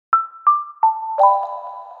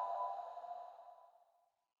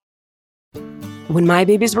When my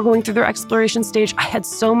babies were going through their exploration stage, I had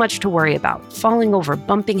so much to worry about. Falling over,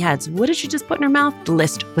 bumping heads. What did she just put in her mouth? The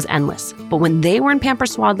list was endless. But when they were in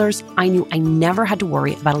Pampers Swaddlers, I knew I never had to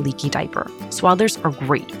worry about a leaky diaper. Swaddlers are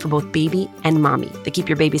great for both baby and mommy. They keep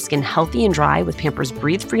your baby's skin healthy and dry with Pampers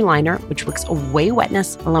Breathe Free Liner, which wicks away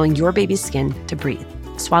wetness, allowing your baby's skin to breathe.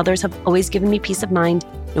 Swaddlers have always given me peace of mind,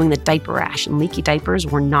 knowing that diaper rash and leaky diapers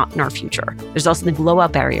were not in our future. There's also the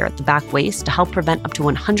blowout barrier at the back waist to help prevent up to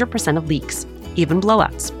 100% of leaks, even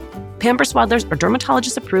blowouts. Pampers Swaddlers are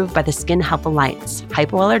dermatologist approved by the Skin Health Alliance,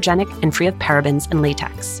 hypoallergenic and free of parabens and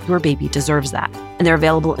latex. Your baby deserves that. And they're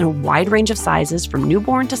available in a wide range of sizes from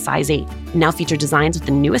newborn to size 8. And now feature designs with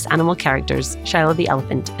the newest animal characters, Shiloh the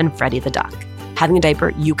elephant and Freddie the duck. Having a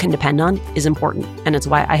diaper you can depend on is important, and it's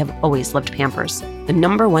why I have always loved Pampers, the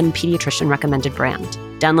 #1 pediatrician recommended brand.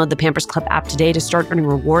 Download the Pampers Club app today to start earning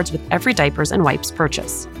rewards with every diapers and wipes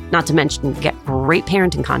purchase. Not to mention, get great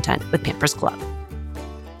parenting content with Pampers Club.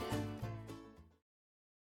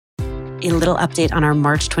 A little update on our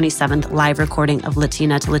March 27th live recording of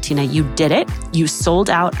Latina to Latina. You did it. You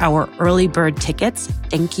sold out our early bird tickets.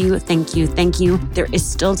 Thank you, thank you, thank you. There is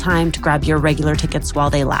still time to grab your regular tickets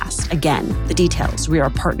while they last. Again, the details. We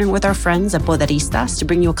are partnering with our friends at Boderistas to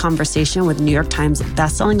bring you a conversation with New York Times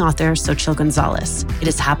bestselling author Xochitl Gonzalez. It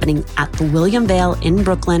is happening at the William Vale in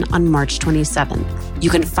Brooklyn on March 27th.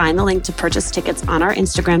 You can find the link to purchase tickets on our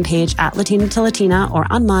Instagram page at Latina to Latina or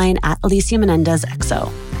online at Alicia Menendez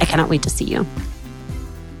XO. I cannot wait to see you.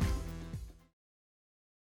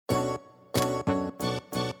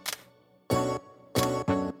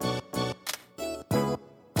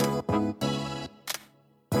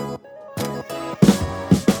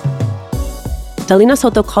 Dalina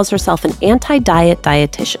Soto calls herself an anti-diet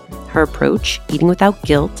dietitian. Her approach, eating without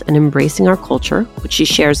guilt and embracing our culture, which she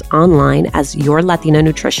shares online as Your Latina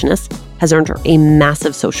Nutritionist, has earned her a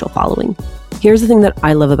massive social following. Here's the thing that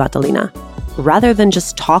I love about Dalina. Rather than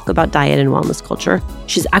just talk about diet and wellness culture,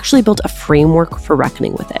 she's actually built a framework for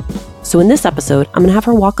reckoning with it. So in this episode, I'm going to have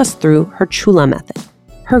her walk us through her Chula method,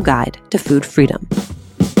 her guide to food freedom.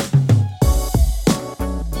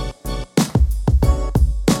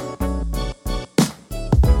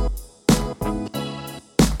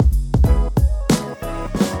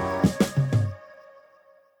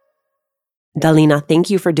 Dalina, thank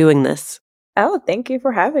you for doing this. Oh, thank you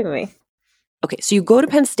for having me. Okay, so you go to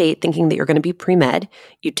Penn State thinking that you're going to be pre-med,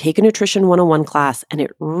 you take a Nutrition 101 class, and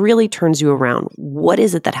it really turns you around. What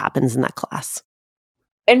is it that happens in that class?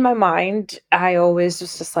 In my mind, I always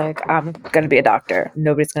was just like, I'm going to be a doctor.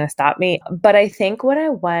 Nobody's going to stop me. But I think when I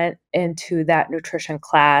went into that nutrition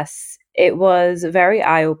class, it was very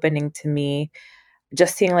eye-opening to me,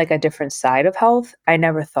 just seeing like a different side of health I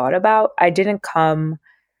never thought about. I didn't come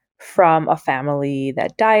from a family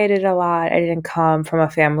that dieted a lot. I didn't come from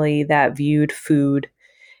a family that viewed food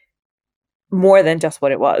more than just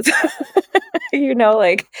what it was.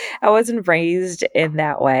 Like I wasn't raised in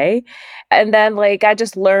that way. And then like I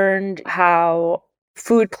just learned how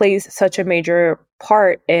food plays such a major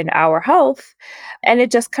part in our health. And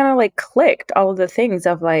it just kind of like clicked all of the things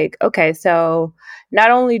of like, okay, so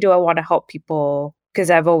not only do I want to help people because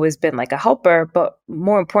I've always been like a helper, but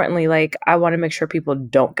more importantly, like I want to make sure people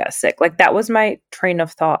don't get sick. Like that was my train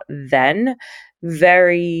of thought then.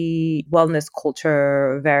 Very wellness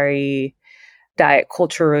culture, very diet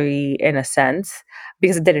culturally in a sense,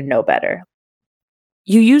 because I didn't know better.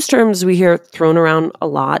 You use terms we hear thrown around a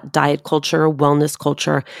lot, diet culture, wellness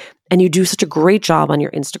culture, and you do such a great job on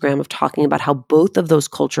your Instagram of talking about how both of those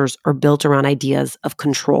cultures are built around ideas of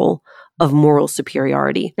control, of moral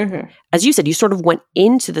superiority. Mm-hmm. As you said, you sort of went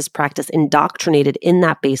into this practice indoctrinated in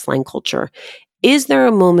that baseline culture. Is there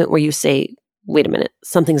a moment where you say, wait a minute,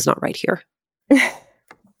 something's not right here?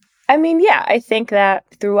 I mean, yeah, I think that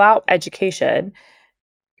throughout education,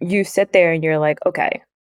 you sit there and you're like, okay,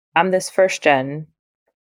 I'm this first gen,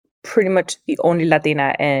 pretty much the only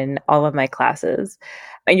Latina in all of my classes.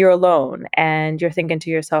 And you're alone and you're thinking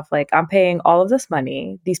to yourself, like, I'm paying all of this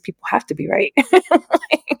money. These people have to be right.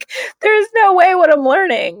 Like, there's no way what I'm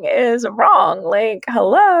learning is wrong. Like,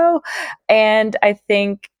 hello. And I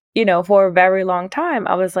think, for a very long time,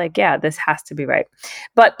 I was like, yeah, this has to be right.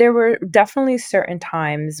 But there were definitely certain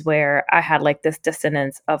times where I had like this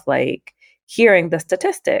dissonance of like hearing the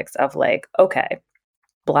statistics of like, okay,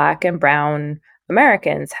 Black and brown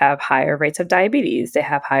Americans have higher rates of diabetes. They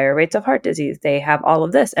have higher rates of heart disease. They have all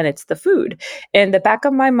of this, and it's the food. In the back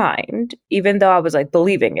of my mind, even though I was like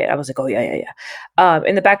believing it, I was like, oh, yeah.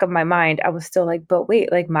 In the back of my mind, I was still like, but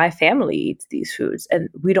wait, like my family eats these foods and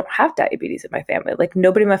we don't have diabetes in my family. Like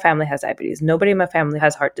nobody in my family has diabetes. Nobody in my family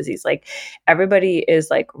has heart disease. Like everybody is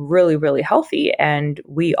like really, really healthy and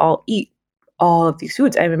we all eat all of these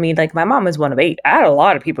foods. I mean, like my mom is one of 8. I had a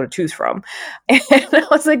lot of people to choose from. And I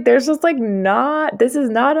was like, there's just like this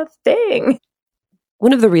is not a thing.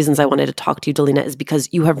 One of the reasons I wanted to talk to you, Dalina, is because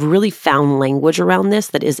you have really found language around this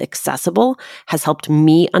that is accessible, has helped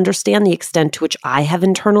me understand the extent to which I have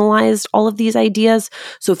internalized all of these ideas.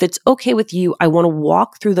 So if it's okay with you, I want to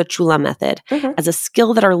walk through the Chula method as a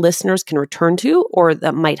skill that our listeners can return to or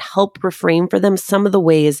that might help reframe for them some of the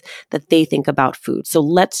ways that they think about food. So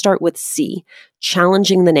let's start with C,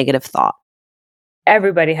 challenging the negative thought.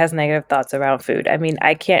 Everybody has negative thoughts around food. I mean,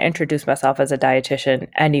 I can't introduce myself as a dietitian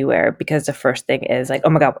anywhere because the first thing is like,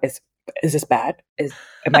 oh my God, is this bad?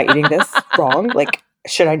 Am I eating this wrong? Like,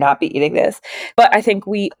 should I not be eating this? But I think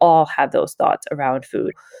we all have those thoughts around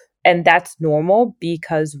food. And that's normal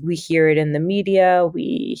because we hear it in the media.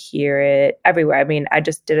 We hear it everywhere. I mean, I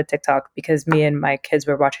just did a TikTok because me and my kids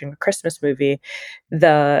were watching a Christmas movie.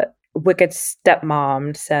 The wicked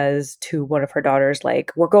stepmom says to one of her daughters, like,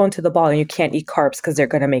 we're going to the ball and you can't eat carbs because they're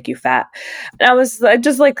going to make you fat. And I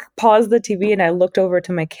just like paused the TV and I looked over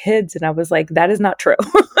to my kids and I was like, that is not true.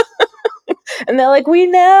 And they're like, we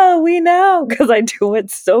know, because I do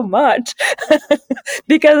it so much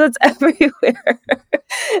because it's everywhere.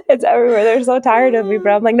 It's everywhere. They're so tired of me,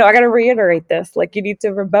 but I'm like, no, I got to reiterate this. Like, you need to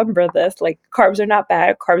remember this. Like, carbs are not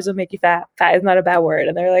bad. Carbs will make you fat. Fat is not a bad word.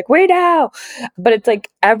 And they're like, wait now. But it's like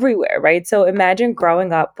everywhere, right? So imagine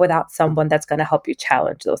growing up without someone that's going to help you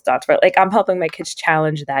challenge those thoughts, right? Like, I'm helping my kids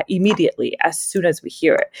challenge that immediately as soon as we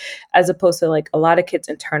hear it, as opposed to like a lot of kids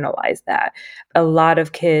internalize that. A lot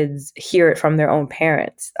of kids hear it from their own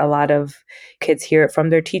parents. A lot of kids hear it from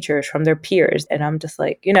their teachers, from their peers. And I'm just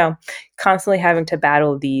like, constantly having to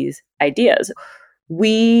battle these ideas.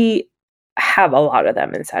 We have a lot of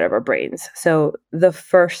them inside of our brains. So the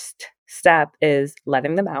first step is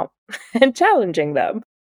letting them out and challenging them.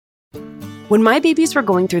 When my babies were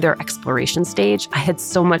going through their exploration stage, I had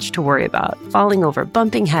so much to worry about. Falling over,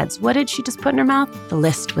 bumping heads. What did she just put in her mouth? The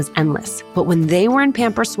list was endless. But when they were in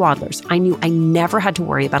Pamper Swaddlers, I knew I never had to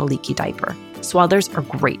worry about a leaky diaper. Swaddlers are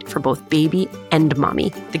great for both baby and mommy.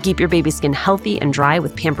 They keep your baby's skin healthy and dry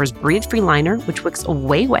with Pampers Breathe-Free Liner, which wicks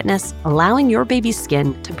away wetness, allowing your baby's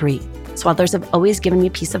skin to breathe. Swaddlers have always given me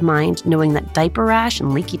peace of mind knowing that diaper rash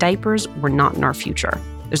and leaky diapers were not in our future.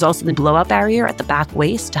 There's also the blowout barrier at the back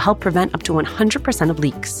waist to help prevent up to 100% of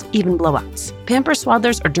leaks, even blowouts. Pampers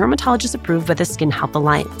Swaddlers are dermatologist approved by the Skin Health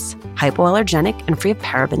Alliance, hypoallergenic and free of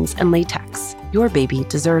parabens and latex. Your baby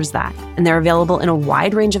deserves that. And they're available in a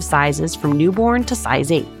wide range of sizes from newborn to size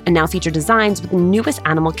 8, and now feature designs with the newest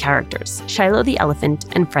animal characters, Shiloh the elephant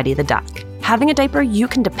and Freddie the duck. Having a diaper you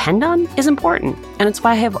can depend on is important, and it's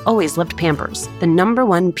why I have always loved Pampers, the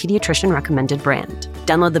 #1 pediatrician recommended brand.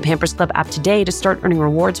 Download the Pampers Club app today to start earning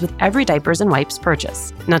rewards with every diapers and wipes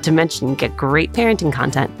purchase. Not to mention, get great parenting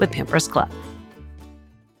content with Pampers Club.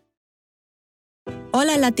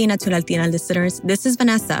 Hola, Latina to Latina listeners. This is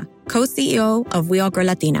Vanessa, co-CEO of We All Grow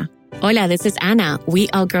Latina. Hola, this is Ana, We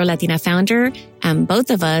All Grow Latina founder, and both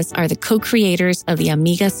of us are the co-creators of the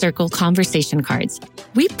Amiga Circle conversation cards.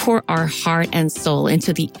 We pour our heart and soul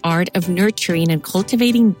into the art of nurturing and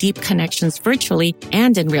cultivating deep connections virtually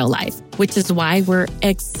and in real life, which is why we're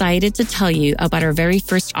excited to tell you about our very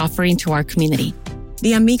first offering to our community.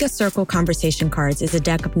 The Amiga Circle Conversation Cards is a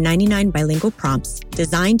deck of 99 bilingual prompts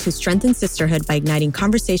designed to strengthen sisterhood by igniting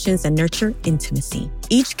conversations and nurture intimacy.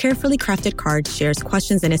 Each carefully crafted card shares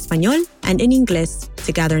questions in Espanol and in Inglés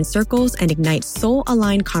to gather in circles and ignite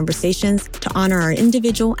soul-aligned conversations to honor our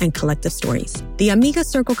individual and collective stories. The Amiga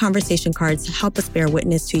Circle Conversation Cards help us bear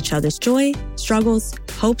witness to each other's joy, struggles,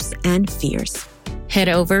 hopes, and fears. Head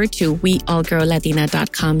over to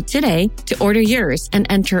weallgrowlatina.com today to order yours and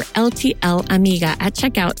enter LTL Amiga at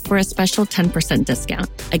checkout for a special 10% discount.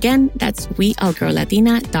 Again, that's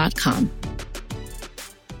weallgrowlatina.com.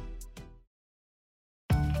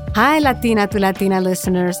 Hi, Latina to Latina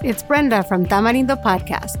listeners. It's Brenda from Tamarindo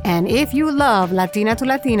Podcast. And if you love Latina to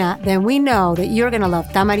Latina, then we know that you're going to love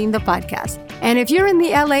Tamarindo Podcast. And if you're in the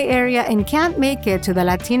LA area and can't make it to the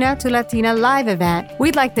Latina to Latina live event,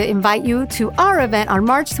 we'd like to invite you to our event on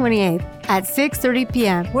March 28th at 6:30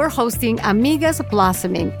 p.m. We're hosting Amigas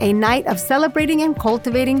Blossoming, a night of celebrating and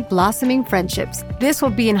cultivating blossoming friendships. This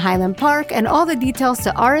will be in Highland Park, and all the details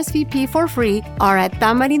to RSVP for free are at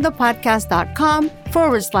tamarindopodcast.com/events.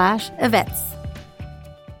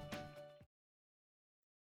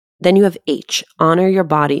 Then you have H, honor your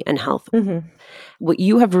body and health. Mm-hmm. What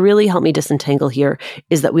you have really helped me disentangle here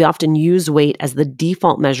is that we often use weight as the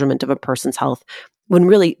default measurement of a person's health, when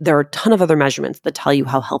really there are a ton of other measurements that tell you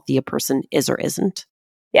how healthy a person is or isn't.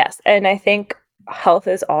 Yes. And I think health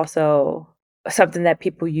is also something that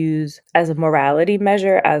people use as a morality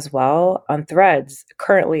measure as well. On Threads,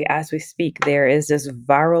 currently, as we speak, there is this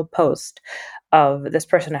viral post of this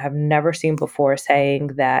person I have never seen before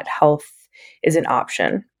saying that health is an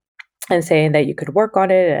option and saying that you could work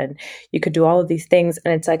on it and you could do all of these things.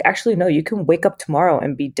 And it's like, actually, no, you can wake up tomorrow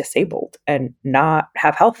and be disabled and not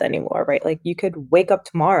have health anymore, right? Like you could wake up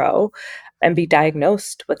tomorrow and be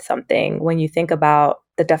diagnosed with something. When you think about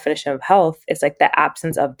the definition of health, it's like the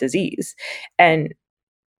absence of disease. And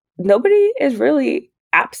nobody is really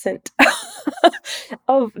absent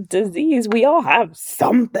of disease. We all have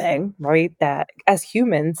something, right? That as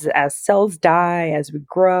humans, as cells die, as we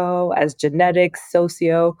grow, as genetics,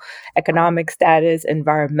 socio-economic status,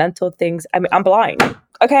 environmental things. I mean, I'm blind.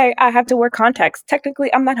 Okay, I have to wear contacts.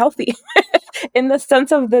 Technically, I'm not healthy. In the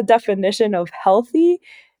sense of the definition of healthy,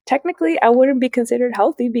 technically, I wouldn't be considered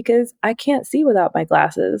healthy because I can't see without my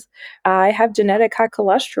glasses. I have genetic high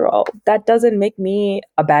cholesterol. That doesn't make me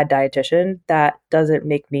a bad dietitian. That doesn't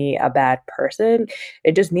make me a bad person.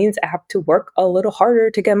 It just means I have to work a little harder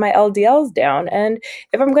to get my LDLs down. And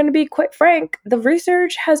if I'm going to be quite frank, the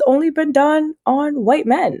research has only been done on white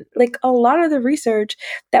men. Like a lot of the research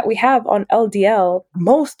that we have on LDL,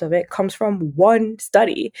 most of it comes from one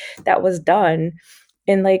study that was done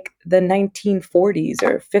in like the 1940s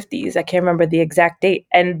or 50s. I can't remember the exact date.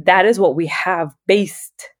 And that is what we have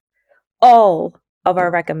based all of our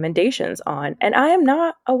recommendations on. And I am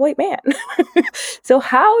not a white man. So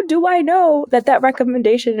how do I know that that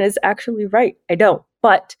recommendation is actually right? I don't.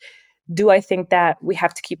 But do I think that we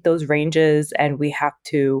have to keep those ranges and we have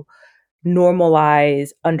to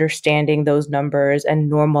normalize understanding those numbers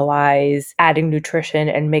and normalize adding nutrition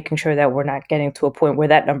and making sure that we're not getting to a point where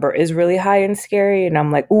that number is really high and scary and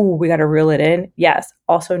I'm like, ooh, we got to reel it in? Yes.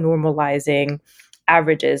 Also normalizing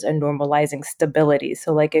averages and normalizing stability.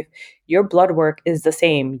 So like if your blood work is the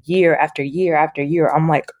same year after year after year, I'm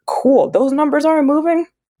like, cool, those numbers aren't moving.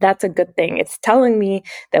 That's a good thing. It's telling me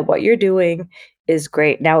that what you're doing is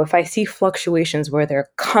great. Now, if I see fluctuations where they're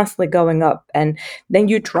constantly going up and then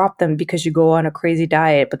you drop them because you go on a crazy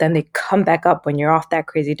diet, but then they come back up when you're off that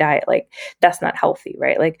crazy diet, like that's not healthy,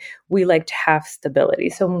 right? Like we like to have stability.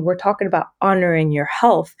 So when we're talking about honoring your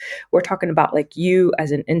health, we're talking about like you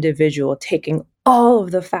as an individual taking all of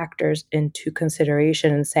the factors into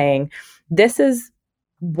consideration and saying, this is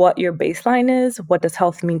what your baseline is, what does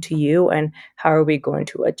health mean to you, and how are we going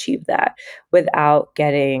to achieve that without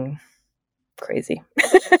getting crazy.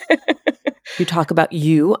 You talk about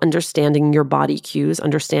you understanding your body cues,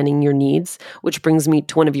 understanding your needs, which brings me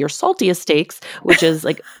to one of your saltiest takes, which is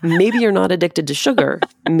like, maybe you're not addicted to sugar.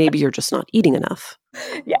 Maybe you're just not eating enough.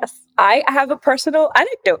 Yes. I have a personal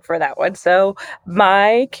anecdote for that one. So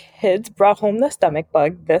my kids brought home the stomach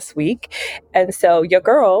bug this week. And so your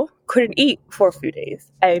girl couldn't eat for a few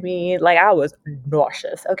days. I mean, like I was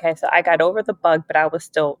nauseous. Okay. So I got over the bug, but I was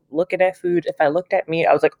still looking at food. If I looked at meat,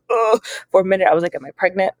 I was like, ugh. For a minute, I was like, am I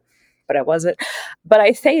pregnant? But I wasn't. But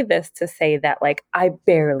I say this to say that like I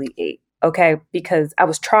barely ate. Okay. Because I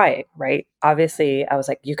was trying, right? Obviously, I was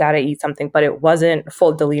like, you got to eat something, but it wasn't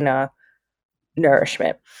full Dalina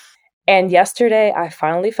nourishment. And yesterday, I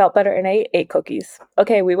finally felt better and I ate cookies.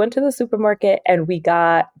 Okay, we went to the supermarket and we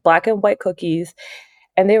got black and white cookies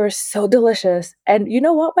and they were so delicious. And you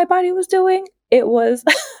know what my body was doing? It was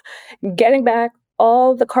getting back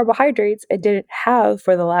all the carbohydrates I didn't have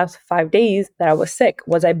for the last 5 days that I was sick.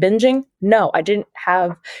 Was I binging? No, I didn't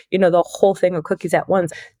have, the whole thing of cookies at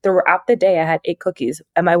once. Throughout the day, I had 8 cookies.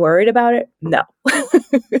 Am I worried about it? No.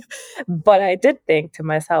 But I did think to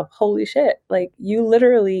myself, holy shit, like you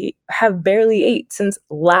literally have barely ate since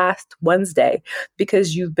last Wednesday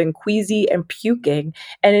because you've been queasy and puking.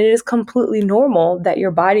 And it is completely normal that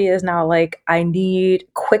your body is now like, I need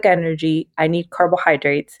quick energy. I need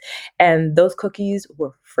carbohydrates. And those cookies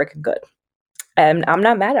were freaking good. And I'm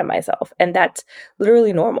not mad at myself. And that's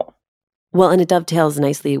literally normal. Well, and it dovetails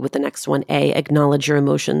nicely with the next one, A, acknowledge your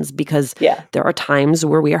emotions, because there are times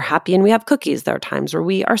where we are happy and we have cookies. There are times where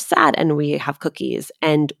we are sad and we have cookies.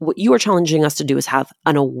 And what you are challenging us to do is have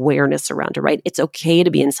an awareness around it, right? It's okay to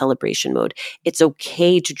be in celebration mode. It's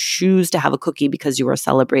okay to choose to have a cookie because you are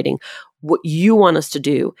celebrating. What you want us to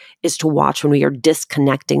do is to watch when we are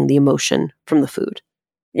disconnecting the emotion from the food.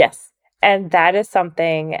 Yes. And that is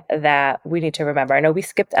something that we need to remember. I know we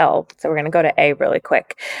skipped L, so we're going to go to A really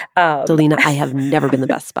quick. Dalina, I have never been the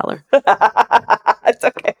best speller. It's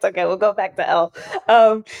okay. It's okay. We'll go back to L.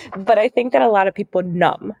 But I think that a lot of people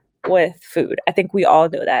numb with food. I think we all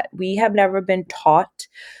know that. We have never been taught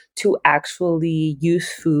to actually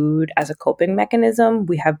use food as a coping mechanism.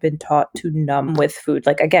 We have been taught to numb with food.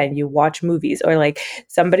 Like, again, you watch movies, or like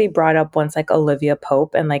somebody brought up once, like Olivia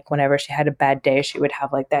Pope, and like whenever she had a bad day, she would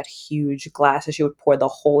have like that huge glass and she would pour the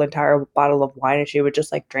whole entire bottle of wine and she would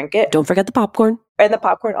just like drink it. Don't forget the popcorn. And the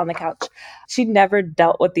popcorn on the couch. She never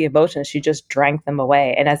dealt with the emotions. She just drank them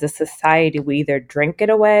away. And as a society, we either drink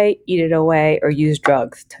it away, eat it away, or use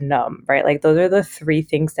drugs to numb, right? Like those are the three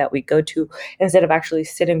things that we go to instead of actually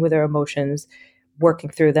sitting with our emotions,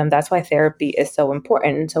 working through them. That's why therapy is so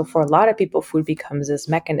important. And so for a lot of people, food becomes this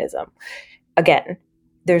mechanism. Again,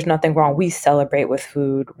 there's nothing wrong. We celebrate with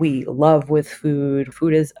food. We love with food.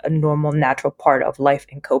 Food is a normal, natural part of life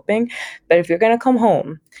and coping. But if you're going to come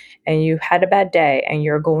home and you had a bad day and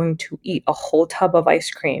you're going to eat a whole tub of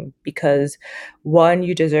ice cream because one,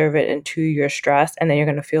 you deserve it, and two, you're stressed, and then you're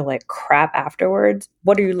going to feel like crap afterwards,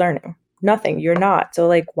 what are you learning? Nothing. You're not. So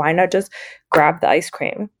like, why not just grab the ice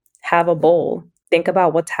cream, have a bowl, think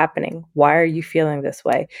about what's happening. Why are you feeling this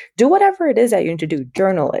way? Do whatever it is that you need to do.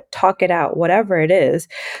 Journal it, talk it out, whatever it is.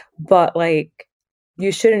 But like,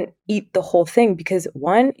 you shouldn't eat the whole thing because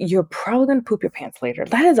one, you're probably going to poop your pants later.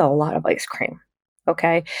 That is a lot of ice cream.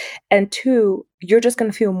 Okay. And two, you're just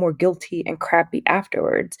going to feel more guilty and crappy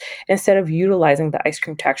afterwards. Instead of utilizing the ice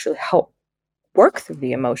cream to actually help work through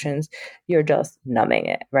the emotions, you're just numbing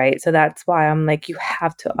it, right? So that's why I'm like, you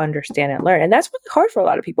have to understand and learn. And that's really hard for a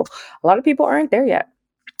lot of people. A lot of people aren't there yet.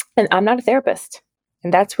 And I'm not a therapist.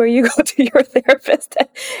 And that's where you go to your therapist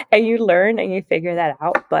and you learn and you figure that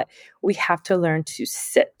out. But we have to learn to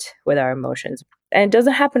sit with our emotions. And it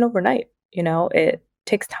doesn't happen overnight. You know, it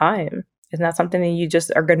takes time. It's not something that you just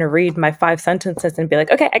are going to read my 5 sentences and be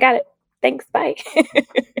like, okay, I got it. Thanks. Bye.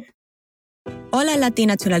 Hola,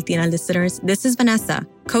 Latina to Latina listeners. This is Vanessa,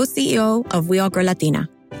 co-CEO of We All Girl Latina.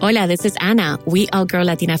 Hola, this is Ana, We All Girl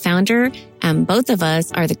Latina founder, and both of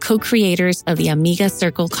us are the co-creators of the Amiga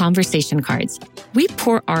Circle conversation cards. We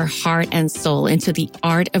pour our heart and soul into the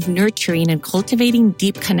art of nurturing and cultivating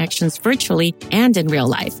deep connections virtually and in real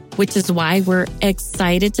life, which is why we're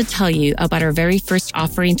excited to tell you about our very first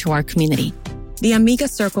offering to our community. The Amiga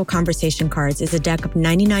Circle Conversation Cards is a deck of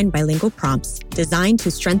 99 bilingual prompts designed to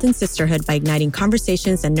strengthen sisterhood by igniting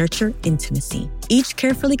conversations and nurture intimacy. Each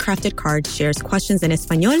carefully crafted card shares questions in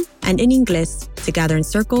Espanol and in Inglés to gather in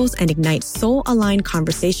circles and ignite soul-aligned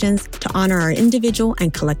conversations to honor our individual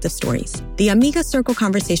and collective stories. The Amiga Circle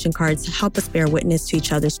Conversation Cards help us bear witness to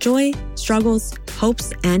each other's joy, struggles,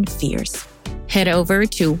 hopes, and fears. Head over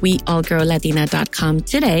to weallgirllatina.com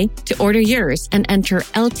today to order yours and enter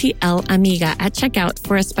LTL Amiga at checkout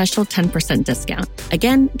for a special 10% discount.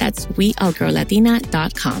 Again, that's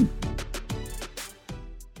weallgirllatina.com.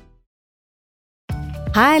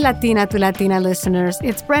 Hi, Latina to Latina listeners.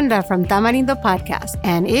 It's Brenda from Tamarindo Podcast.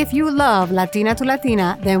 And if you love Latina to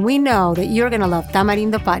Latina, then we know that you're going to love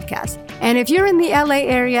Tamarindo Podcast. And if you're in the LA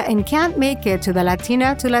area and can't make it to the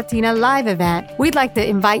Latina to Latina live event, we'd like to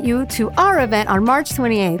invite you to our event on March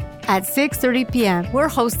 28th at 6:30 p.m. We're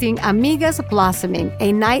hosting Amigas Blossoming,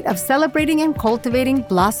 a night of celebrating and cultivating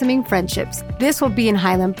blossoming friendships. This will be in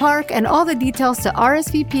Highland Park, and all the details to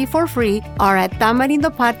RSVP for free are at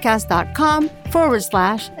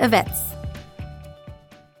tamarindopodcast.com/events.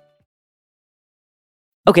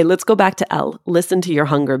 Okay, let's go back to L. Listen to your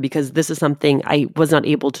hunger, because this is something I was not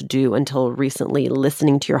able to do until recently.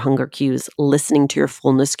 Listening to your hunger cues, listening to your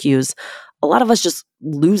fullness cues. A lot of us just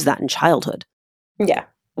lose that in childhood. Yeah,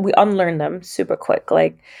 we unlearn them super quick.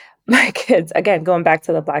 Like my kids, again, going back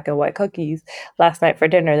to the black and white cookies, last night for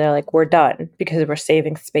dinner, they're like, we're done because we're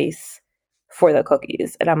saving space for the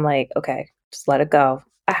cookies. And I'm like, okay, just let it go.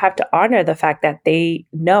 I have to honor the fact that they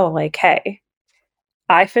know, like, hey,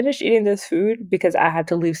 I finished eating this food because I had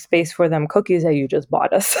to leave space for them cookies that you just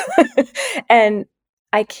bought us. And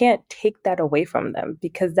I can't take that away from them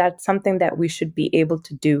because that's something that we should be able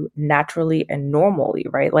to do naturally and normally,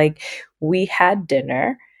 right? Like we had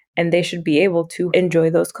dinner and they should be able to enjoy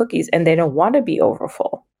those cookies and they don't want to be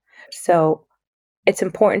overfull. So it's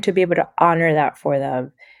important to be able to honor that for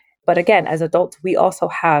them. But again, as adults, we also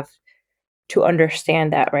have to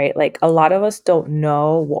understand that, right? Like a lot of us don't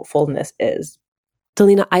know what fullness is.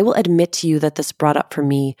 Dalina, I will admit to you that this brought up for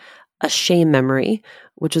me a shame memory,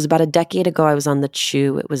 which was about a decade ago. I was on the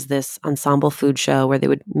Chew. It was this ensemble food show where they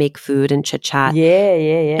would make food and chit chat.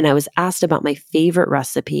 Yeah. And I was asked about my favorite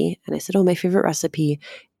recipe. And I said, my favorite recipe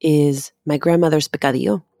is my grandmother's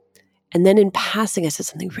picadillo. And then in passing, I said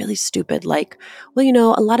something really stupid like,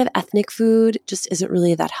 well, a lot of ethnic food just isn't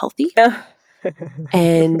really that healthy.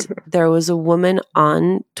 And there was a woman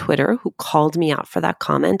on Twitter who called me out for that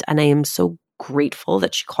comment. And I am so grateful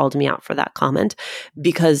that she called me out for that comment,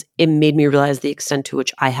 because it made me realize the extent to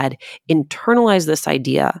which I had internalized this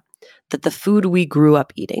idea that the food we grew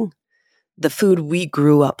up eating, the food we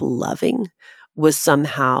grew up loving, was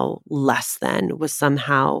somehow less than, was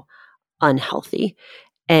somehow unhealthy.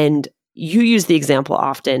 And you use the example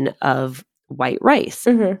often of white rice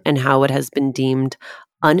and how it has been deemed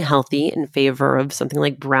unhealthy in favor of something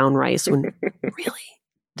like brown rice, when really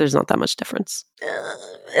there's not that much difference.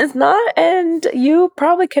 It's not. And you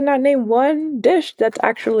probably cannot name one dish that's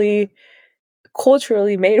actually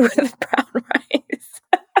culturally made with brown rice.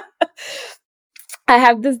 I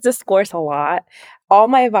have this discourse a lot. All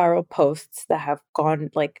my viral posts that have gone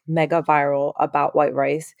like mega viral about white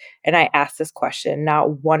rice, and I ask this question,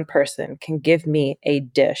 not one person can give me a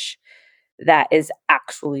dish that is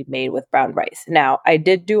actually made with brown rice. Now, I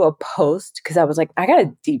did do a post because I was like, I got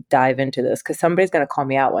to deep dive into this because somebody's going to call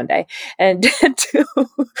me out one day. And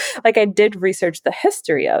I did research the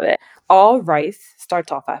history of it. All rice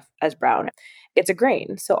starts off as brown. It's a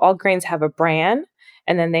grain. So all grains have a bran,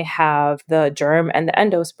 and then they have the germ and the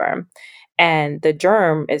endosperm. And the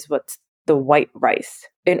germ is what's the white rice.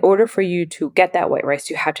 In order for you to get that white rice,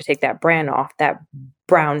 you have to take that bran off, that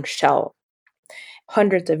brown shell.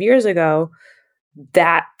 Hundreds of years ago,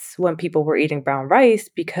 that's when people were eating brown rice,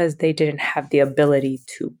 because they didn't have the ability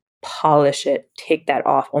to polish it, take that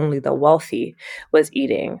off. Only the wealthy was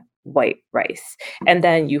eating white rice. And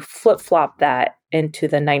then you flip-flop that into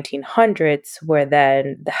the 1900s, where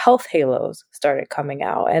then the health halos started coming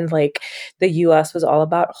out. And the US was all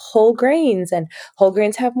about whole grains, and whole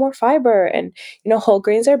grains have more fiber, and whole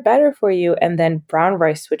grains are better for you. And then brown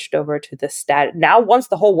rice switched over to the now once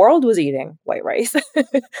the whole world was eating white rice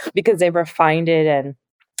because they refined it and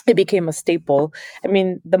it became a staple. I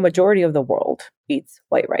mean, the majority of the world eats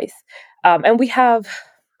white rice. And we have,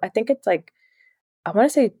 I think it's I want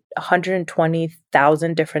to say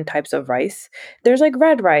 120,000 different types of rice. There's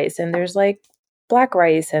red rice, and there's black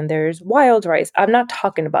rice, and there's wild rice. I'm not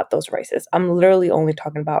talking about those rices. I'm literally only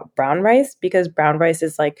talking about brown rice, because brown rice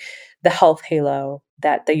is the health halo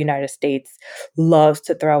that the United States loves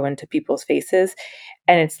to throw into people's faces.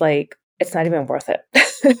 And it's not even worth it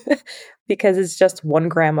because it's just 1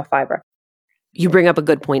 gram of fiber. You bring up a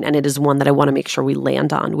good point, and it is one that I want to make sure we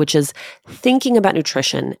land on, which is thinking about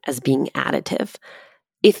nutrition as being additive.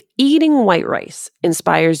 If eating white rice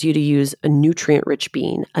inspires you to use a nutrient-rich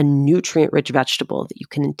bean, a nutrient-rich vegetable that you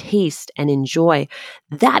can taste and enjoy,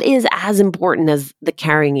 that is as important as the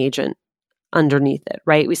carrying agent underneath it,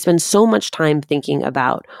 right? We spend so much time thinking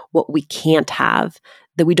about what we can't have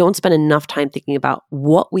that we don't spend enough time thinking about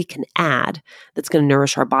what we can add that's going to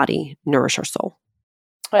nourish our body, nourish our soul.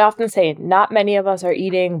 I often say not many of us are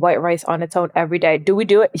eating white rice on its own every day. Do we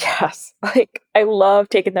do it? Yes. I love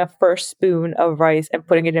taking that first spoon of rice and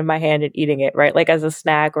putting it in my hand and eating it, right? As a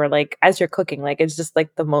snack, or as you're cooking, it's just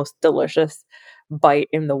the most delicious bite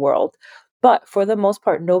in the world. But for the most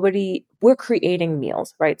part, we're creating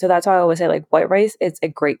meals, right? So that's why I always say white rice, it's a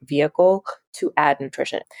great vehicle to add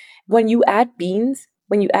nutrition. When you add beans,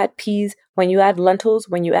 when you add peas, when you add lentils,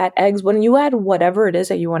 when you add eggs, when you add whatever it is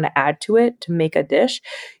that you want to add to it to make a dish,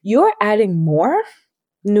 you're adding more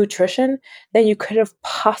nutrition than you could have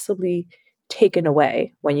possibly taken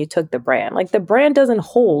away when you took the bran. The bran doesn't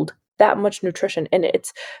hold that much nutrition in it.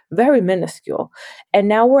 It's very minuscule. And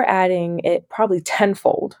now we're adding it probably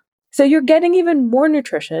tenfold. So you're getting even more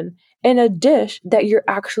nutrition in a dish that you're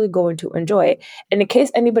actually going to enjoy. And in case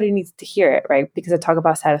anybody needs to hear it, right? Because I talk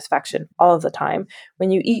about satisfaction all of the time.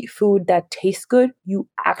 When you eat food that tastes good, you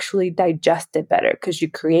actually digest it better because you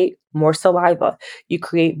create more saliva. You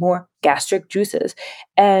create more gastric juices.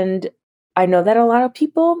 And I know that a lot of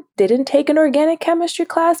people didn't take an organic chemistry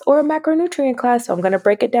class or a macronutrient class. So I'm going to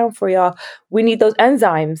break it down for y'all. We need those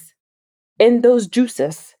enzymes in those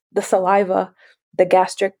juices, the saliva, the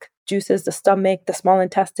gastric juices, the stomach, the small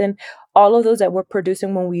intestine, all of those that we're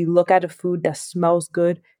producing when we look at a food that smells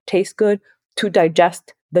good, tastes good, to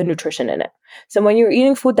digest the nutrition in it. So when you're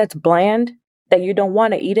eating food that's bland, that you don't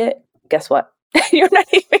want to eat it, guess what? You're not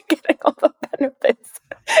even getting all the benefits.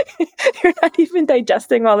 You're not even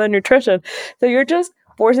digesting all the nutrition. So you're just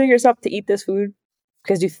forcing yourself to eat this food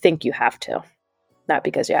because you think you have to, not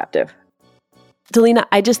because you have to. Dalina,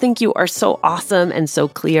 I just think you are so awesome and so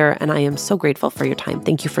clear, and I am so grateful for your time.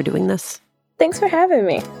 Thank you for doing this. Thanks for having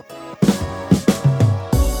me.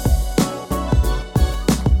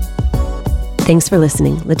 Thanks for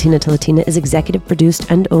listening. Latina to Latina is executive produced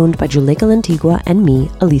and owned by Juleka Lantigua and me,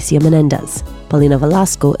 Alicia Menendez. Paulina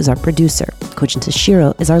Velasco is our producer. Coach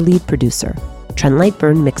Tashiro is our lead producer. Trent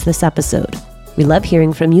Lightburn mixed this episode. We love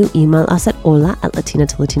hearing from you. Email us at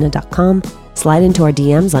hola@latinatolatina.com. Slide into our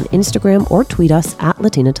DMs on Instagram or tweet us at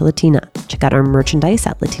Latina to Latina. Check out our merchandise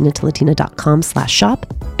at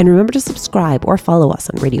latinatolatina.com/shop. And remember to subscribe or follow us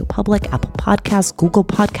on Radio Public, Apple Podcasts, Google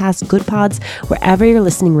Podcasts, Good Pods, wherever you're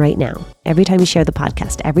listening right now. Every time you share the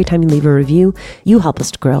podcast, every time you leave a review, you help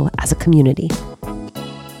us to grow as a community.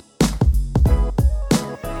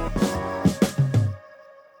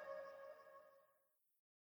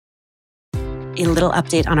 A little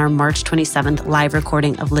update on our March 27th live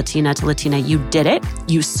recording of Latina to Latina. You did it.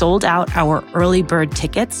 You sold out our early bird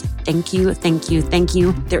tickets. Thank you, thank you, thank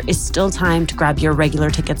you. There is still time to grab your regular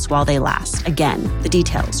tickets while they last. Again, the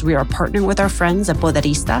details. We are partnering with our friends at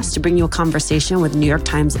Poderistas to bring you a conversation with New York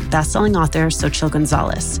Times bestselling author Xochitl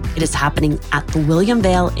Gonzalez. It is happening at the William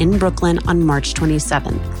Vale in Brooklyn on March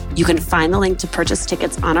 27th. You can find the link to purchase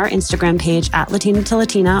tickets on our Instagram page at Latina to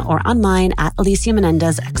Latina or on mine at Alicia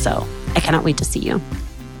Menendez XO. I cannot wait to see you.